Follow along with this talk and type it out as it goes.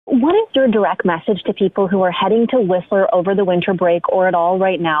what is your direct message to people who are heading to Whistler over the winter break or at all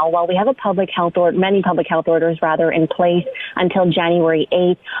right now, while we have a many public health orders in place until January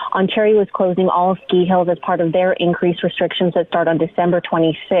 8th? Ontario is closing all ski hills as part of their increased restrictions that start on December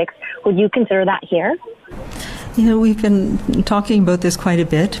 26th. Would you consider that here? You know, we've been talking about this quite a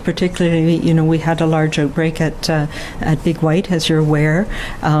bit, particularly, you know, we had a large outbreak at Big White, as you're aware.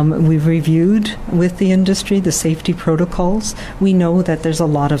 We've reviewed with the industry the safety protocols. We know that there's a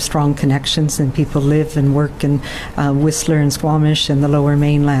lot of strong connections and people live and work in Whistler and Squamish and the Lower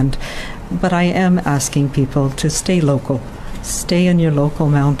Mainland. But I am asking people to stay local. Stay in your local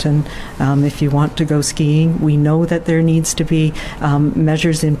mountain if you want to go skiing. We know that there needs to be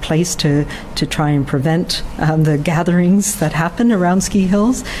measures in place to try and prevent the gatherings that happen around ski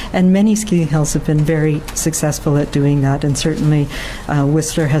hills, and many ski hills have been very successful at doing that, and certainly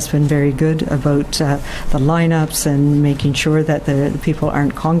Whistler has been very good about the lineups and making sure that the people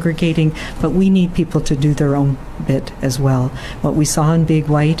aren't congregating, but we need people to do their own bit as well. What we saw in Big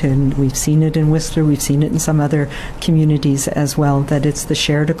White, and we've seen it in Whistler, we've seen it in some other communities as well, that it's the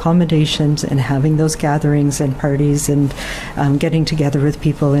shared accommodations and having those gatherings and parties and getting together with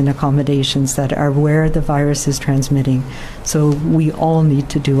people in accommodations that are where the virus is transmitting. So we all need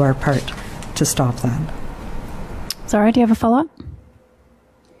to do our part to stop that. Zara, do you have a follow-up?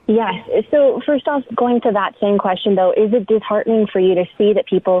 Yes. So first off, going to that same question, though, is it disheartening for you to see that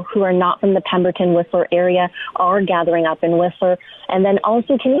people who are not from the Pemberton-Whistler area are gathering up in Whistler? And then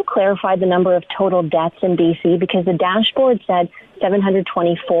also, can you clarify the number of total deaths in BC? Because the dashboard said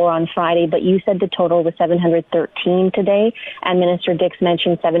 724 on Friday, but you said the total was 713 today, and Minister Dix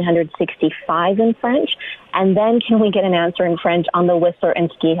mentioned 765 in French. And then can we get an answer in French on the Whistler and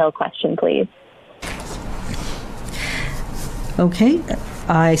Ski Hill question, please? Okay.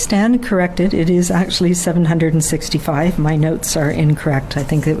 I stand corrected. It is actually 765. My notes are incorrect. I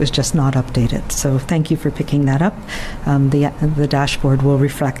think it was just not updated. So thank you for picking that up. The dashboard will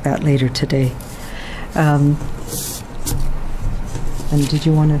reflect that later today. And did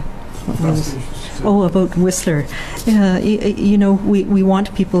you want to... Oh, about Whistler. You know, we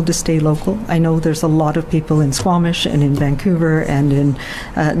want people to stay local. I know there's a lot of people in Squamish and in Vancouver and in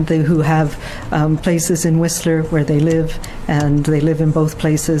who have places in Whistler where they live, and they live in both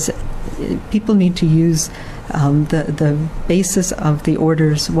places. People need to use the basis of the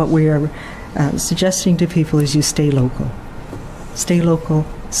orders. What we are suggesting to people is you stay local. Stay local,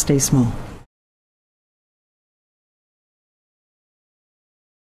 stay small.